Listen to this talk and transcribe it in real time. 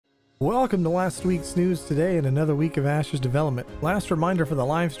Welcome to last week's news today and another week of Ash's development. Last reminder for the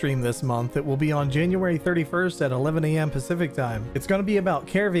live stream this month, it will be on January 31st at 11 a.m. Pacific time. It's going to be about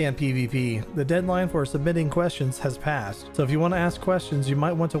Caravan PvP. The deadline for submitting questions has passed, so if you want to ask questions, you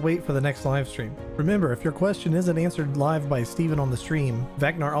might want to wait for the next live stream. Remember, if your question isn't answered live by Steven on the stream,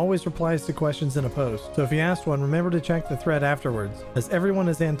 Vagnar always replies to questions in a post, so if you asked one, remember to check the thread afterwards. As everyone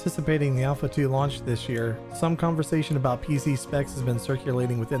is anticipating the Alpha 2 launch this year, some conversation about PC specs has been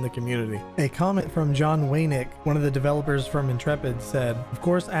circulating within the community. A comment from John Waynick, one of the developers from Intrepid, said, "Of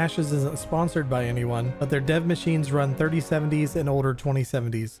course Ashes isn't sponsored by anyone, but their dev machines run 3070s and older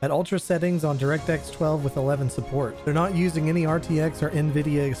 2070s at ultra settings on DirectX 12 with 11 support. They're not using any RTX or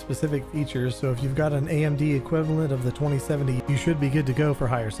NVIDIA specific features, so if you've got an AMD equivalent of the 2070, you should be good to go for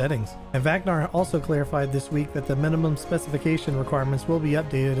higher settings." And Vagnar also clarified this week that the minimum specification requirements will be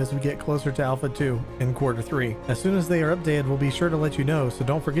updated as we get closer to Alpha 2 in Quarter 3. As soon as they are updated, we'll be sure to let you know, so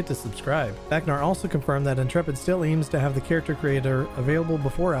don't forget to subscribe. Vagnar also confirmed that Intrepid still aims to have the character creator available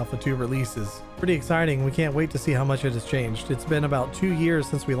before Alpha 2 releases. Pretty exciting, we can't wait to see how much it has changed. It's been about 2 years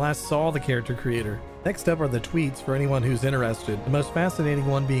since we last saw the character creator. Next up are the tweets for anyone who's interested, the most fascinating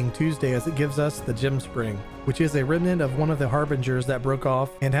one being Tuesday as it gives us the Gem Spring, which is a remnant of one of the Harbingers that broke off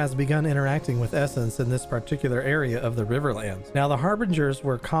and has begun interacting with Essence in this particular area of the Riverlands. Now the Harbingers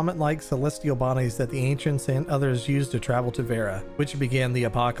were comet-like celestial bodies that the ancients and others used to travel to Vera, which began the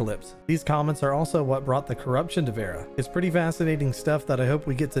apocalypse. These comets are also what brought the corruption to Vera. It's pretty fascinating stuff that I hope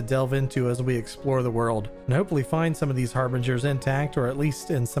we get to delve into as we explore the world, and hopefully find some of these Harbingers intact or at least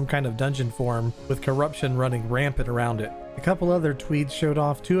in some kind of dungeon form with corruption running rampant around it. A couple other tweets showed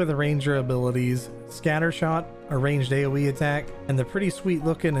off 2 of the ranger abilities, Scattershot, a ranged AoE attack, and the pretty sweet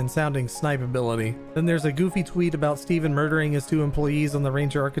looking and sounding snipe ability. Then there's a goofy tweet about Steven murdering his 2 employees on the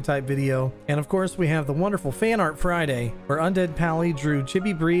ranger archetype video. And of course we have the wonderful Fan Art Friday, where Undead Pally drew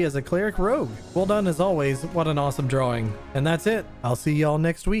Chibi Bree as a cleric rogue. Well done as always, what an awesome drawing. And that's it, I'll see y'all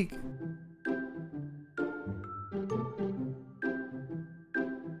next week.